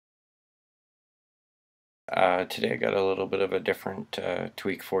Today I got a little bit of a different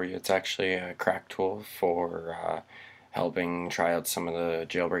tweak for you. It's actually a CrackTool for helping try out some of the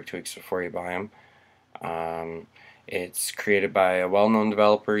jailbreak tweaks before you buy them. It's created by a well-known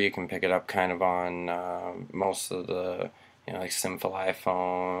developer. You can pick it up kind of on most of the, like Simple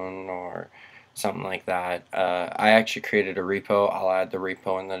iPhone or something like that. I actually created a repo. I'll add the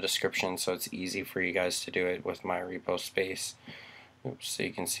repo in the description so it's easy for you guys to do it with my repo space. Oops, so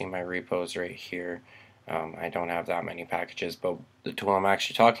you can see my repos right here. I don't have that many packages, but the tool I'm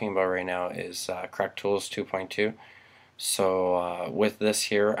actually talking about right now is CrackTools 2.2. So with this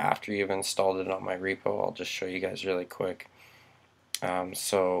here, after you've installed it on my repo, I'll just show you guys really quick.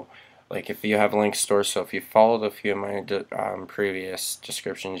 So like if you have link store, so if you followed a few of my previous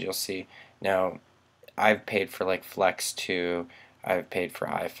descriptions, you'll see now I've paid for like Flex 2, I've paid for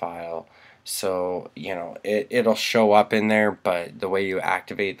iFile, so it'll show up in there, but the way you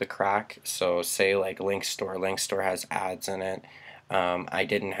activate the crack, so say like link store has ads in it. I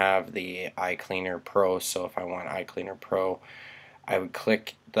didn't have the iCleaner Pro, so if I want iCleaner Pro, I would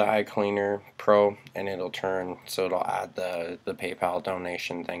click the iCleaner Pro and it'll turn, so it'll add the PayPal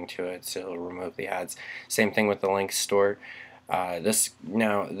donation thing to it, so it'll remove the ads. Same thing with the link store. This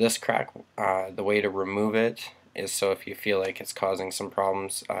crack, the way to remove it is, so if you feel like it's causing some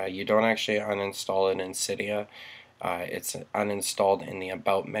problems, you don't actually uninstall it in Cydia. It's uninstalled in the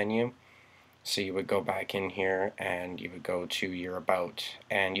About menu. So you would go back in here and you would go to your About,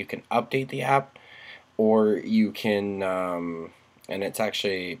 and you can update the app, or you can, and it's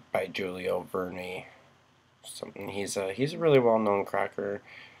actually by Giulio Verni. Something he's a really well-known cracker.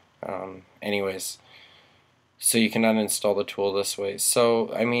 Anyways. So you can uninstall the tool this way.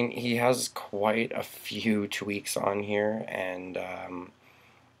 So, I mean, he has quite a few tweaks on here, and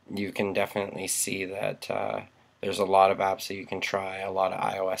you can definitely see that there's a lot of apps that you can try, a lot of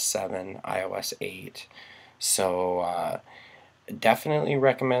iOS 7, iOS 8. So, definitely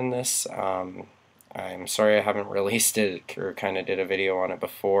recommend this. I'm sorry I haven't released it or kind of did a video on it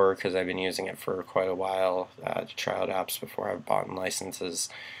before, because I've been using it for quite a while to try out apps before I've bought licenses,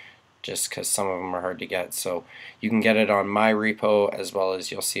 just because some of them are hard to get. So you can get it on my repo, as well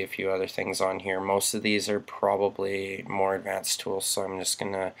as you'll see a few other things on here. Most of these are probably more advanced tools, so I'm just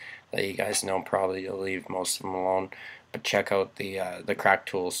gonna let you guys know probably you'll leave most of them alone. But check out the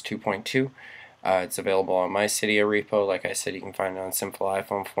CrackTools 2.2. It's available on my Cydia repo. Like I said, you can find it on Simple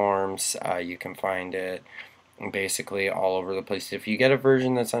iPhone forums. You can find it basically all over the place. If you get a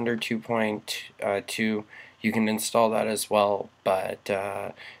version that's under 2.2, you can install that as well, but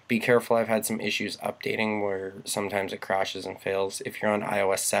be careful. I've had some issues updating where sometimes it crashes and fails. If you're on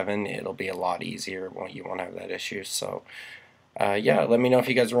iOS 7, it'll be a lot easier. You won't have that issue. So yeah, let me know if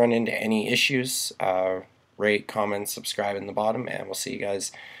you guys run into any issues. Rate, comment, subscribe in the bottom, and we'll see you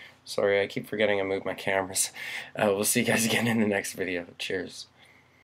guys. Sorry, I keep forgetting I moved my cameras. We'll see you guys again in the next video. Cheers.